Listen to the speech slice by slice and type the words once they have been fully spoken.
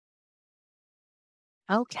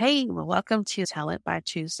Okay, well, welcome to Talent by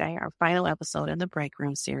Tuesday, our final episode in the Break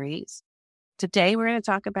Room series. Today, we're going to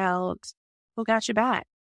talk about who got your back.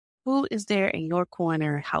 Who is there in your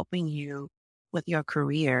corner helping you with your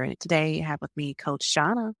career? And today, I have with me Coach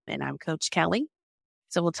Shauna, and I'm Coach Kelly.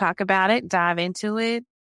 So we'll talk about it, dive into it,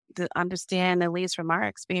 to understand, at least from our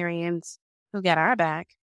experience, who got our back.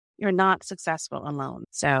 You're not successful alone.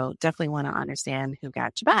 So definitely want to understand who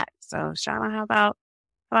got your back. So Shauna, how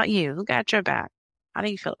about you? Who got your back? How do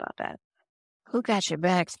you feel about that? Who got your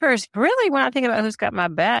back? First, really, when I think about who's got my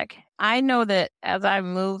back, I know that as I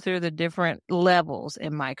move through the different levels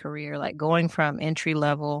in my career, like going from entry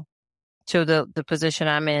level to the position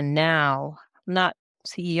I'm in now, not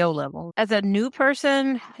CEO level. As a new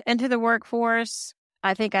person into the workforce,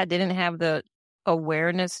 I think I didn't have the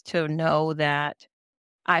awareness to know that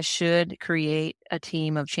I should create a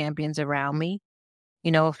team of champions around me.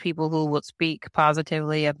 Of people who would speak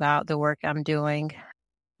positively about the work I'm doing.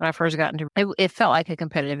 When I first got into it felt like a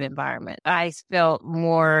competitive environment. I felt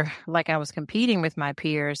more like I was competing with my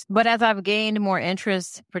peers. But as I've gained more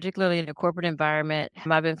interest, particularly in the corporate environment,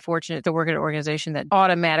 I've been fortunate to work at an organization that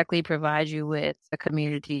automatically provides you with a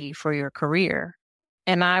community for your career.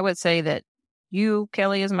 And I would say that you,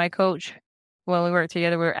 Kelly, as my coach, when we worked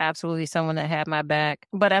together, we were absolutely someone that had my back.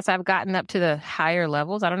 But as I've gotten up to the higher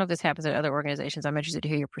levels, I don't know if this happens at other organizations. I'm interested to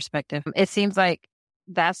hear your perspective. It seems like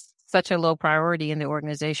that's such a low priority in the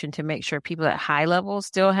organization to make sure people at high levels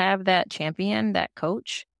still have that champion, that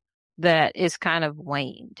coach that is kind of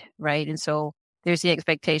waned, right? And so there's the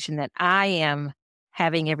expectation that I am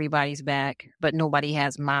having everybody's back, but nobody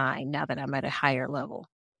has mine now that I'm at a higher level.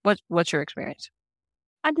 What's your experience?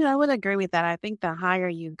 I would agree with that. I think the higher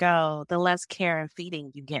you go, the less care and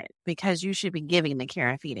feeding you get because you should be giving the care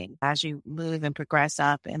and feeding as you move and progress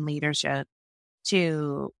up in leadership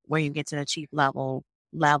to where you get to the chief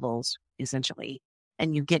levels, essentially.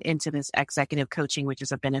 And you get into this executive coaching, which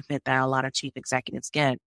is a benefit that a lot of chief executives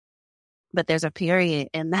get. But there's a period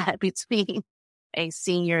in that between a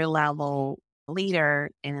senior level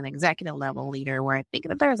leader and an executive level leader where I think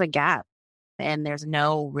that there's a gap. And there's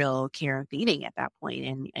no real care and feeding at that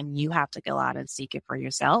point, and you have to go out and seek it for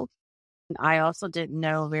yourself. And I also didn't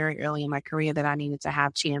know very early in my career that I needed to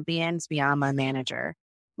have champions beyond my manager.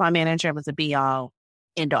 My manager was a be all,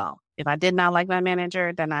 end all. If I did not like my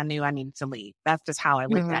manager, then I knew I needed to leave. That's just how I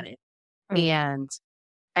looked at it. And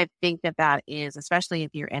I think that is, especially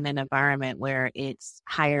if you're in an environment where it's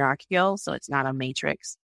hierarchical, so it's not a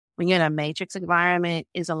matrix. When you're in a matrix environment,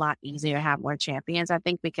 it's a lot easier to have more champions, I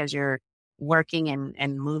think, because you're working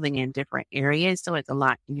and moving in different areas. So it's a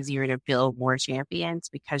lot easier to build more champions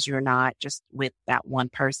because you're not just with that one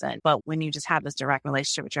person. But when you just have this direct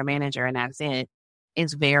relationship with your manager and that's it,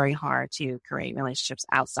 it's very hard to create relationships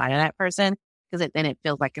outside of that person because then it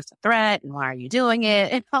feels like it's a threat. And why are you doing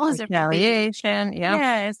it? It follows retaliation.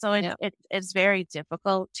 Yeah. So it's very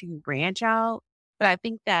difficult to branch out. But I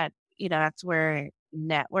think that, that's where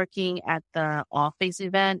networking at the off-base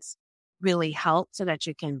events really help so that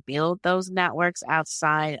you can build those networks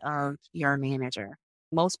outside of your manager.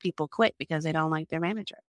 Most people quit because they don't like their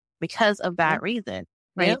manager because of that reason.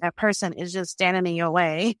 Right? Yep. That person is just standing in your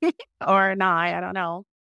way or not, I don't know.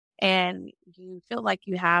 And you feel like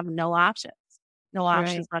you have no options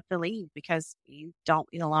but to leave because you don't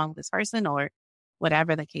get along with this person or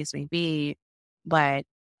whatever the case may be. But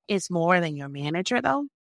it's more than your manager though.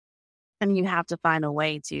 And you have to find a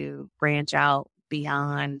way to branch out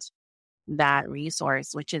beyond that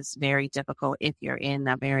resource, which is very difficult if you're in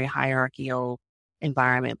a very hierarchical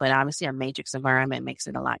environment. But obviously a matrix environment makes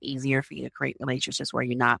it a lot easier for you to create relationships where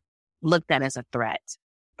you're not looked at as a threat.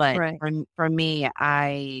 But for me,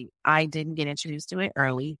 I didn't get introduced to it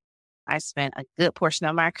early. I spent a good portion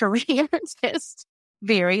of my career just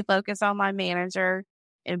very focused on my manager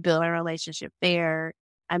and building a relationship there.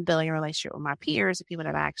 I'm building a relationship with my peers, the people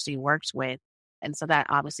that I actually worked with. And so that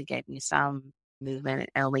obviously gave me some movement,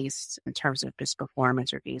 at least in terms of just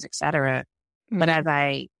performance reviews, et cetera. But as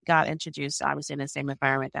I got introduced, obviously in the same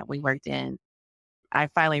environment that we worked in, I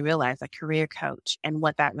finally realized a career coach and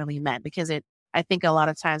what that really meant. Because I think a lot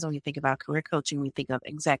of times when we think about career coaching, we think of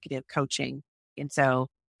executive coaching. And so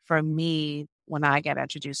for me, when I got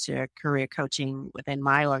introduced to career coaching within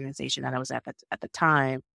my organization that I was at the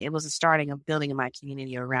time, it was a starting of building my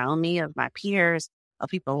community around me, of my peers, of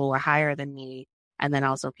people who were higher than me. And then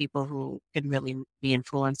also people who could really be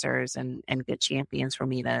influencers and good champions for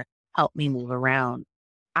me to help me move around.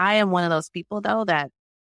 I am one of those people, though, that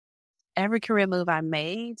every career move I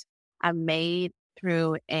made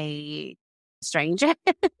through a stranger.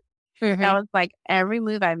 That was like every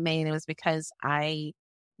move I made, it was because I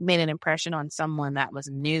made an impression on someone that was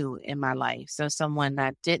new in my life. So someone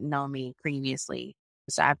that didn't know me previously.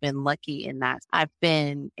 So I've been lucky in that I've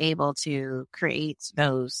been able to create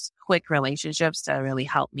those quick relationships to really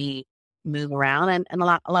help me move around. And a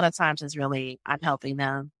lot of times it's really, I'm helping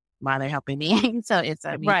them while they're helping me. So it's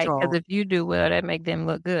a Right. Because mutual, if you do well, that make them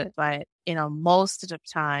look good. but most of the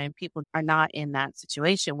time people are not in that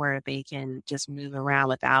situation where they can just move around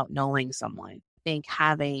without knowing someone. I think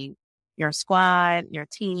having your squad, your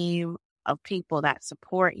team of people that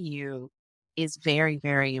support you is very,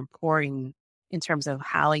 very important in terms of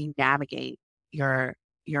how you navigate your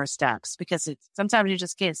steps, because it's sometimes you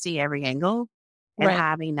just can't see every angle, and Right.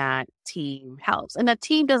 having that team helps. And the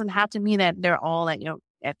team doesn't have to mean that they're all at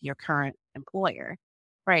your current employer,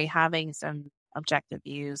 right? Having some objective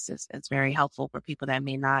views is very helpful for people that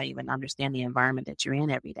may not even understand the environment that you're in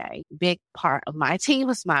every day. Big part of my team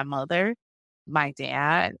was my mother, my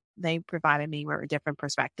dad. They provided me with different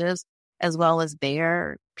perspectives, as well as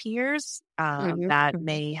their peers that Mhm.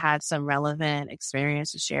 may had some relevant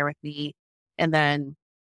experience to share with me. And then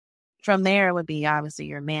from there would be obviously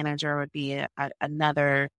your manager would be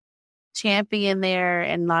another champion there.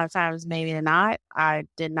 And a lot of times, maybe not. I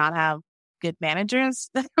did not have good managers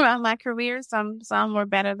throughout my career. Some were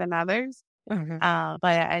better than others. Mhm.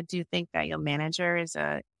 But I do think that your manager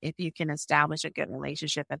if you can establish a good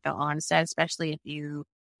relationship at the onset, especially if you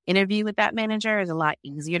interview with that manager, is a lot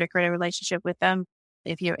easier to create a relationship with them.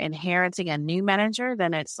 If you're inheriting a new manager,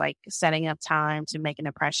 then it's like setting up time to make an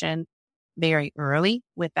impression very early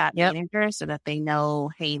with that Yep. manager so that they know,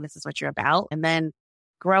 hey, this is what you're about. And then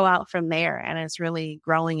grow out from there. And it's really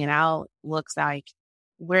growing it out looks like,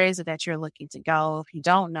 where is it that you're looking to go? If you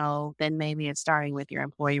don't know, then maybe it's starting with your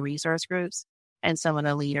employee resource groups and some of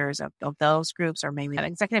the leaders of those groups, or maybe an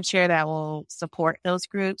executive chair that will support those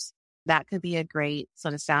groups. That could be a great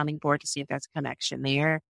sort of sounding board to see if there's a connection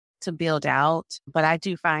there to build out. But I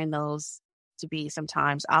do find those to be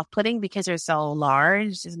sometimes off-putting because they're so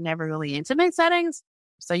large. It's never really intimate settings.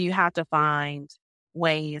 So you have to find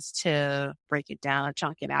ways to break it down and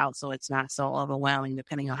chunk it out so it's not so overwhelming,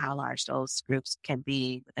 depending on how large those groups can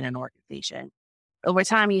be within an organization. Over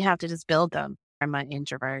time, you have to just build them. I'm an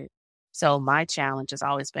introvert. So my challenge has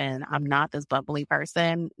always been, I'm not this bubbly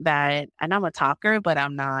person and I'm a talker, but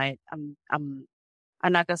I'm not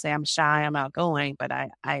going to say I'm shy, I'm outgoing, but I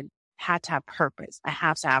had to have purpose. I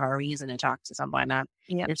have to have a reason to talk to someone.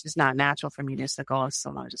 Yep. It's just not natural for me just to go to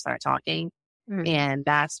someone and just start talking. Mhm. And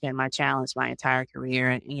that's been my challenge my entire career.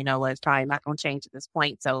 And you know what? It's probably not going to change at this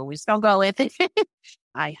point. So we're just going to go with it.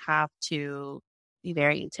 I have to be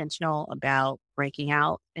very intentional about breaking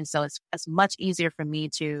out. And so it's much easier for me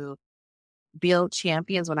to build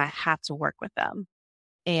champions when I have to work with them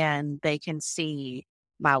and they can see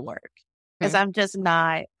my work. Because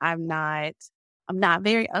Mhm. I'm not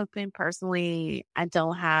very open personally. I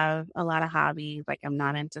don't have a lot of hobbies. Like, I'm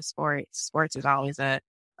not into sports. Sports is always a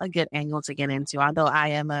good angle to get into, although I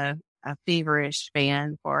am a feverish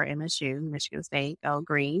fan for MSU, Michigan State, go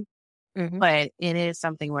green. Mhm. But it is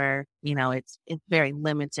something where, it's very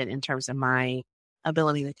limited in terms of my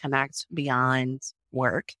ability to connect beyond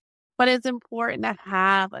work. But it's important to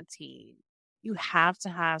have a team. You have to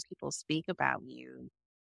have people speak about you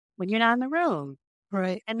when you're not in the room.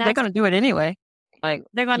 Right. And They're gonna do it anyway. Like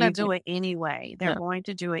they're going to you do can. it anyway. They're Yeah. going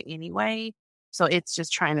to do it anyway. So it's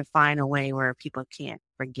just trying to find a way where people can't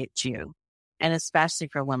forget you. And especially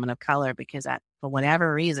for women of color, because for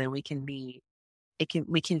whatever reason, we can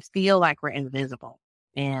feel like we're invisible,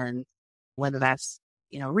 and whether that's,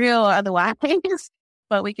 real or otherwise,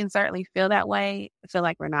 but we can certainly feel that way, feel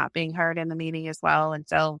like we're not being heard in the meeting as well. And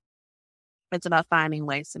so it's about finding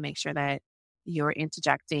ways to make sure that you're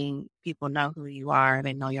interjecting, people know who you are,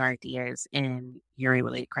 they know your ideas, and you're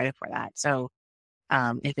able to get credit for that. So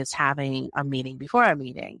if it's having a meeting before a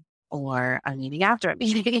meeting or a meeting after a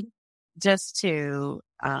meeting, just to,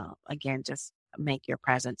 again, just make your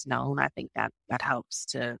presence known, I think that helps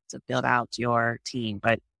to build out your team.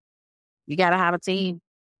 But you got to have a team.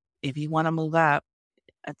 If you want to move up,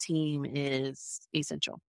 a team is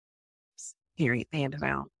essential. Period. Hand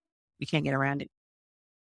down. You can't get around it.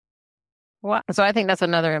 Well, so I think that's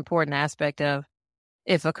another important aspect of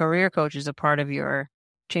if a career coach is a part of your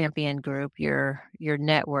champion group, your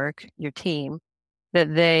network, your team,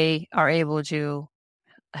 that they are able to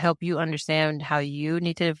help you understand how you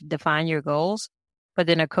need to define your goals, but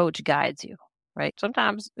then a coach guides you, right?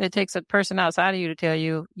 Sometimes it takes a person outside of you to tell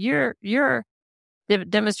you you're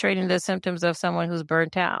demonstrating the symptoms of someone who's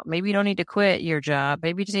burnt out. Maybe you don't need to quit your job.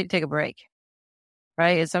 Maybe you just need to take a break,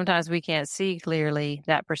 right? And sometimes we can't see clearly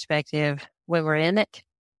that perspective when we're in it,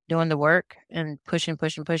 doing the work and pushing,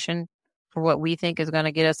 pushing, pushing. for what we think is going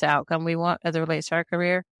to get us the outcome we want as it relates to our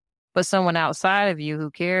career. But someone outside of you who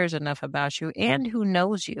cares enough about you and who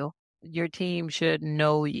knows you, your team should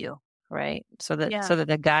know you, right? So that Yeah. so that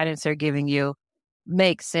the guidance they're giving you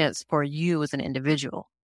makes sense for you as an individual.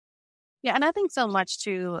 Yeah. And I think so much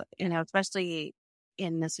too, especially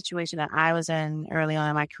in the situation that I was in early on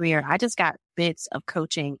in my career, I just got bits of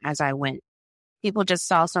coaching as I went. People just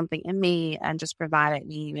saw something in me and just provided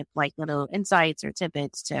me with like little insights or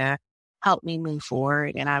tidbits to help me move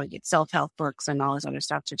forward. And I would get self-help books and all this other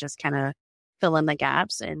stuff to just kind of fill in the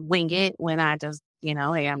gaps and wing it when I just, hey,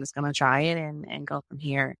 I'm just going to try it and go from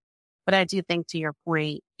here. But I do think, to your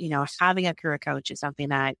point, having a career coach is something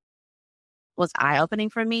that was eye-opening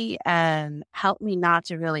for me and helped me not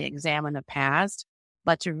to really examine the past,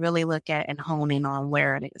 but to really look at and hone in on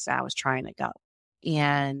where it is I was trying to go.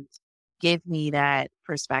 And give me that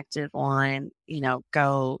perspective on,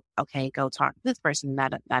 go talk to this person.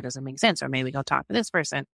 That doesn't make sense. Or maybe go talk to this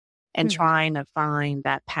person and trying to find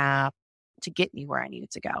that path to get me where I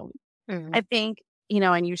needed to go. I think,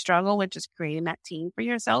 and you struggle with just creating that team for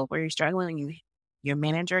yourself, or you're struggling and you and your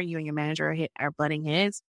manager are butting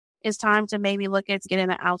heads. It's time to maybe look at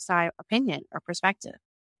getting an outside opinion or perspective.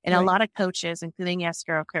 And a lot of coaches, including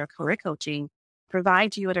Yasker Career Coaching,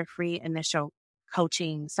 provide you with a free initial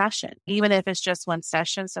coaching session. Even if it's just one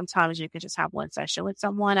session, sometimes you could just have one session with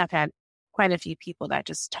someone. I've had quite a few people that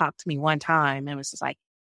just talked to me one time and was just like,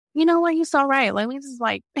 you know what, you're so right. Like, we just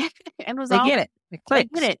like, and they get it. It clicks.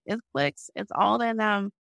 They get it. It clicks. It's all in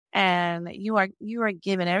them. And you are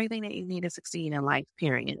given everything that you need to succeed in life,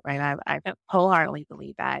 period. Right. I wholeheartedly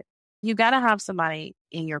believe that you got to have somebody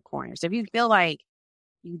in your corner. So if you feel like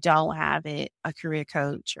you don't have it, a career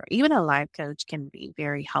coach or even a life coach can be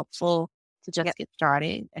very helpful to just get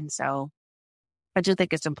started. And so I do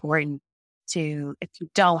think it's important to, if you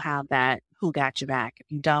don't have that, who got your back?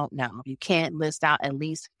 If you don't know, if you can't list out at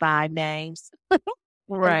least 5 names,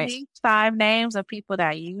 right? At least 5 names of people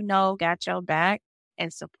that got your back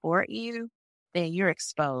and support you, then you're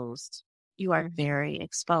exposed. You are very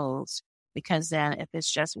exposed, because then if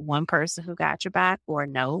it's just one person who got your back or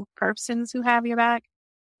no persons who have your back,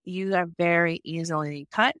 you are very easily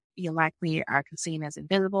cut. You likely are seen as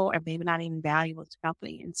invisible or maybe not even valuable to the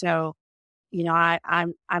company. And so,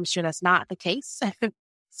 I'm sure that's not the case.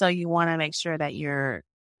 So you want to make sure that you're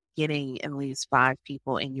getting at least 5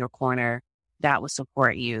 people in your corner that will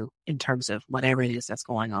support you in terms of whatever it is that's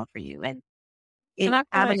going on for you. And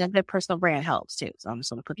having a good personal brand helps too. So I'm just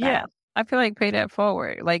going to put that out. I feel like pay that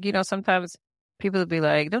forward. Like, sometimes people would be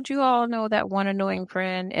like, don't you all know that one annoying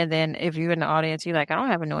friend? And then if you're in the audience, you're like, I don't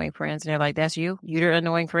have annoying friends. And they're like, that's you? You're an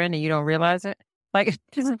annoying friend and you don't realize it? Like,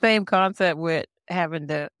 it's the same concept with having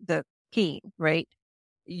the team, right?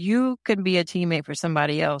 You can be a teammate for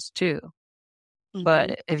somebody else too.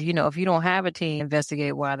 But if you don't have a team,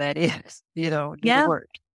 investigate why that is, do the work.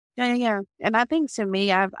 Yeah. And I think, to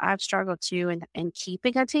me, I've struggled too in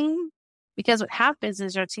keeping a team, because what happens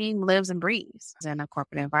is your team lives and breathes in a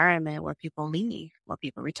corporate environment where people leave, or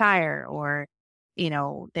people retire, or,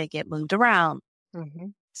 they get moved around.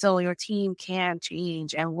 So your team can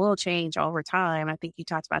change and will change over time. I think you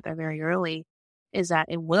talked about that very early, is that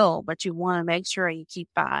it will, but you want to make sure you keep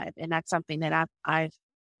 5. And that's something that I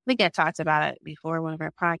think I talked about it before. One of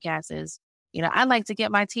our podcasts is, I like to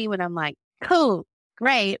get my team and I'm like, cool,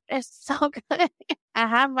 great. It's so good. I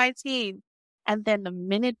have my team. And then the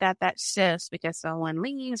minute that shifts because someone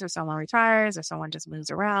leaves or someone retires or someone just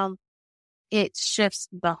moves around, it shifts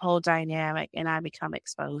the whole dynamic and I become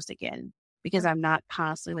exposed again, because I'm not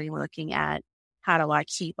constantly looking at how do I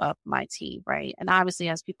keep up my team, right? And obviously,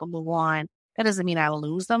 as people move on, that doesn't mean I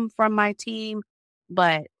lose them from my team,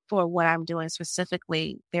 but for what I'm doing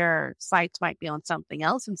specifically, their sights might be on something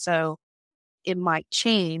else. And so it might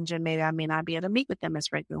change, and maybe I may not be able to meet with them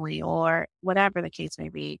as regularly or whatever the case may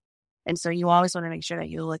be. And so you always want to make sure that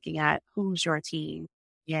you're looking at who's your team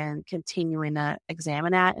and continuing to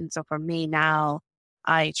examine that. And so for me now,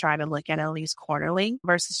 I try to look at least quarterly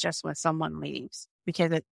versus just when someone leaves,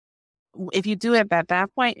 because if you do it at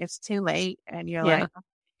that point, it's too late and you're like,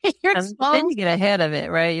 then you get ahead of it,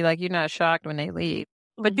 right? You're not shocked when they leave.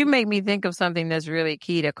 But you make me think of something that's really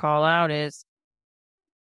key to call out is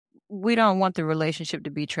we don't want the relationship to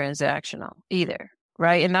be transactional either,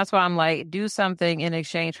 right? And that's why I'm like, do something in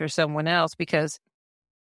exchange for someone else, because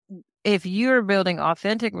if you're building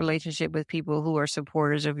authentic relationship with people who are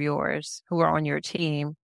supporters of yours, who are on your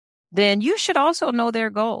team, then you should also know their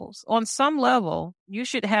goals. On some level, you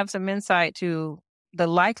should have some insight to the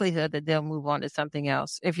likelihood that they'll move on to something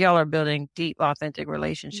else if y'all are building deep, authentic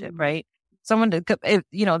relationship, right?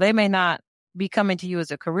 They may not be coming to you as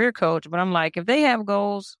a career coach, but I'm like, if they have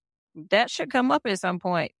goals that should come up at some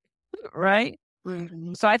point, right?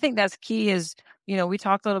 Mhm. So I think that's key is, we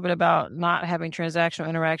talked a little bit about not having transactional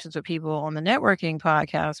interactions with people on the networking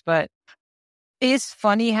podcast, but it's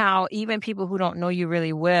funny how even people who don't know you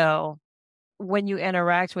really well, when you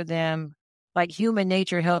interact with them, like human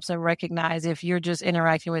nature helps them recognize if you're just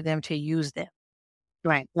interacting with them to use them,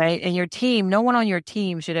 Right. right? And your team, no one on your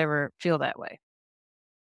team should ever feel that way.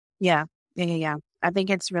 Yeah. Yeah. I think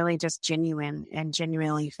it's really just genuine and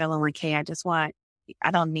genuinely feeling like, hey, I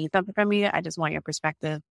don't need something from you. I just want your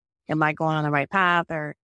perspective. Am I going on the right path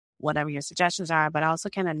or whatever your suggestions are? But also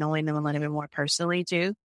kind of knowing them a little bit more personally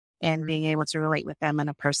too, and being able to relate with them on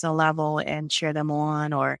a personal level and cheer them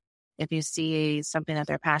on. Or if you see something that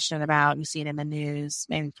they're passionate about, you see it in the news,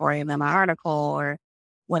 maybe forwarding them an article or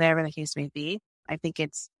whatever the case may be. I think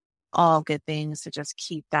it's all good things to just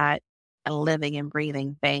keep that a living and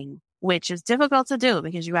breathing thing, which is difficult to do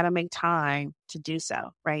because you got to make time to do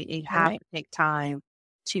so, right? You have Right. to take time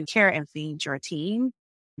to care and feed your team,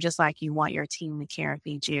 just like you want your team to care and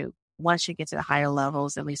feed you. Once you get to the higher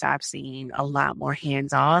levels, at least I've seen a lot more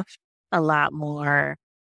hands off, a lot more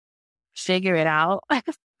figure it out, a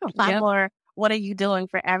lot Yep. more what are you doing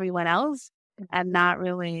for everyone else and not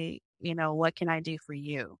really, what can I do for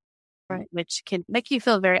you? Right. Which can make you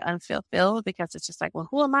feel very unfulfilled because it's just like, well,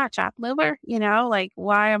 who am I, chopped liver? Like,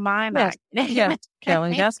 why am I Yes. not? Yes,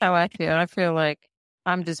 Kelly, that's how I feel. I feel like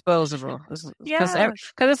I'm disposable because Yeah.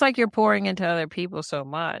 it's like you're pouring into other people so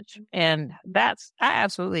much. And I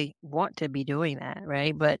absolutely want to be doing that,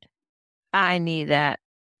 right? But I need that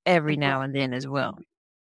every now and then as well.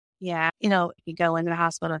 Yeah. If you go into the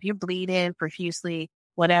hospital, if you're bleeding profusely,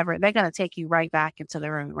 whatever, they're going to take you right back into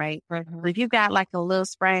the room, right? But if you've got like a little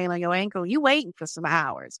sprain on your ankle, you waiting for some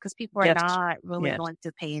hours because people are Yes. not really Yes. going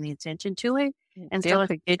to pay any attention to it. And They'll so it's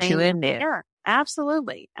the get you same- in there. Yeah,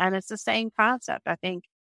 absolutely. And it's the same concept. I think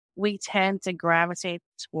we tend to gravitate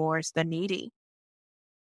towards the needy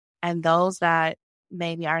and those that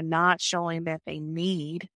maybe are not showing that they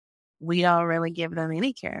need. We don't really give them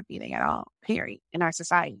any care and feeding at all, period, in our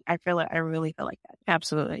society. I really feel like that.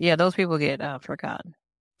 Absolutely. Yeah, those people get forgotten.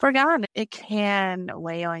 Forgotten. It can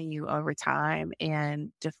weigh on you over time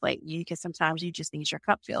and deflate you because sometimes you just need your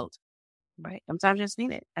cup filled, right? Sometimes you just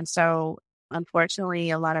need it. And so, unfortunately,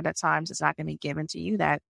 a lot of the times it's not going to be given to you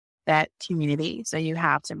that community. So you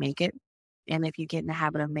have to make it. And if you get in the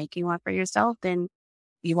habit of making one for yourself, then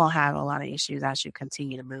you won't have a lot of issues as you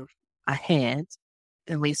continue to move ahead,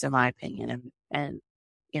 at least in my opinion. And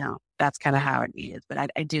that's kind of how it is. But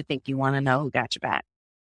I do think you want to know who got your back.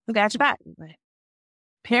 Who got your back?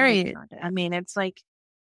 Period. I mean, it's like,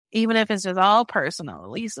 even if it's just all personal, at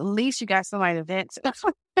least you got somebody to vent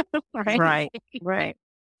to. Right? Right.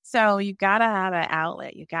 So you gotta have an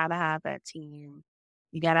outlet. You gotta have a team.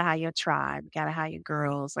 You gotta have your tribe. You gotta have your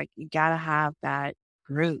girls. Like you gotta have that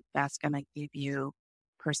group that's gonna give you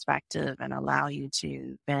perspective and allow you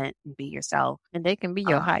to vent and be yourself. And they can be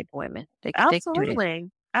your hype women. They can do that.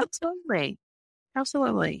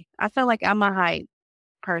 Absolutely. I feel like I'm a hype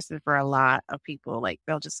person for a lot of people. Like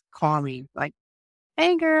they'll just call me like,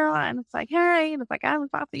 hey girl. And it's like, hey. And it's like, I haven't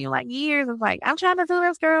talked to you in like years. It's like, I'm trying to do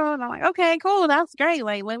this, girl. And I'm like, okay, cool. That's great.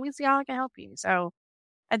 Like, when we see how I can help you. So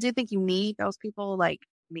I do think you need those people like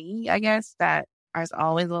me, I guess, that are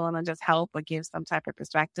always willing to just help or give some type of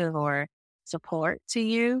perspective or support to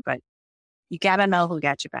you. But you got to know who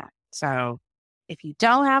got your back. So if you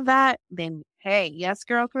don't have that, then hey, Yes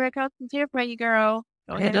Girl Career Coach is here for you, girl.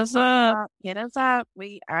 Go Hit ahead. us up. Hit us up.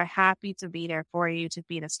 We are happy to be there for you, to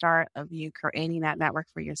be the start of you creating that network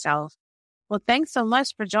for yourself. Well, thanks so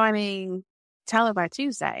much for joining Tell It by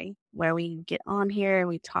Tuesday, where we get on here and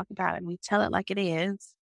we talk about it and we tell it like it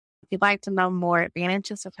is. If you'd like to know more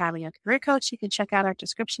advantages of having a career coach, you can check out our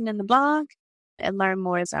description in the blog and learn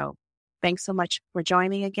more. So thanks so much for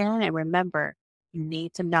joining again. And remember, you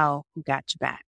need to know who got your back.